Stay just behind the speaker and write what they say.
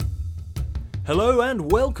Hello and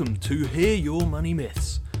welcome to Hear Your Money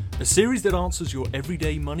Myths, a series that answers your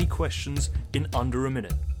everyday money questions in under a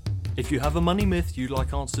minute. If you have a money myth you'd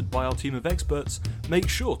like answered by our team of experts, make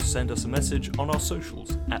sure to send us a message on our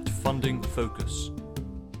socials at Funding Focus.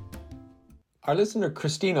 Our listener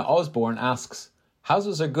Christina Osborne asks,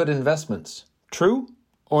 houses are good investments, true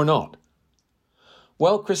or not?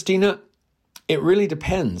 Well, Christina, it really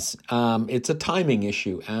depends. It's a timing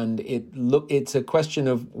issue, and it's a question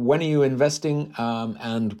of when are you investing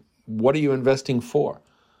and what are you investing for.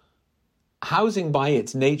 Housing by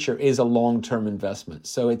its nature is a long-term investment,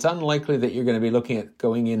 so it's unlikely that you're going to be looking at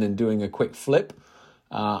going in and doing a quick flip.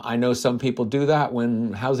 I know some people do that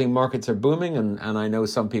when housing markets are booming, and I know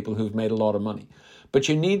some people who've made a lot of money. But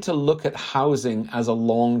you need to look at housing as a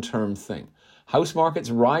long-term thing. House markets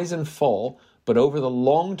rise and fall, but over the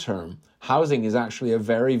long term, housing is actually a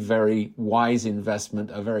very, very wise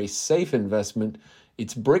investment, a very safe investment.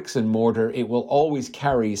 It's bricks and mortar. It will always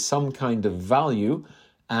carry some kind of value.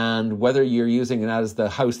 And whether you're using it as the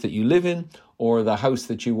house that you live in or the house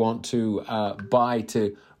that you want to buy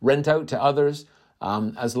to rent out to others,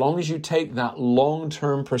 as long as you take that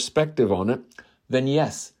long-term perspective on it, then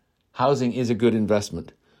yes, housing is a good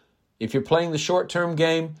investment. If you're playing the short-term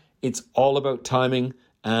game, it's all about timing.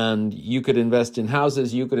 And you could invest in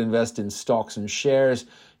houses, you could invest in stocks and shares,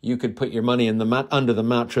 you could put your money in under the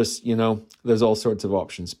mattress, there's all sorts of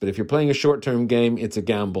options. But if you're playing a short-term game, it's a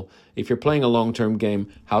gamble. If you're playing a long-term game,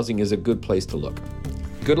 housing is a good place to look.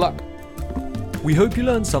 Good luck. We hope you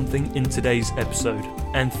learned something in today's episode,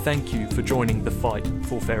 and thank you for joining the fight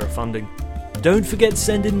for fairer funding. Don't forget to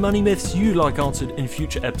send in money myths you like answered in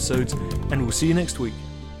future episodes, and we'll see you next week.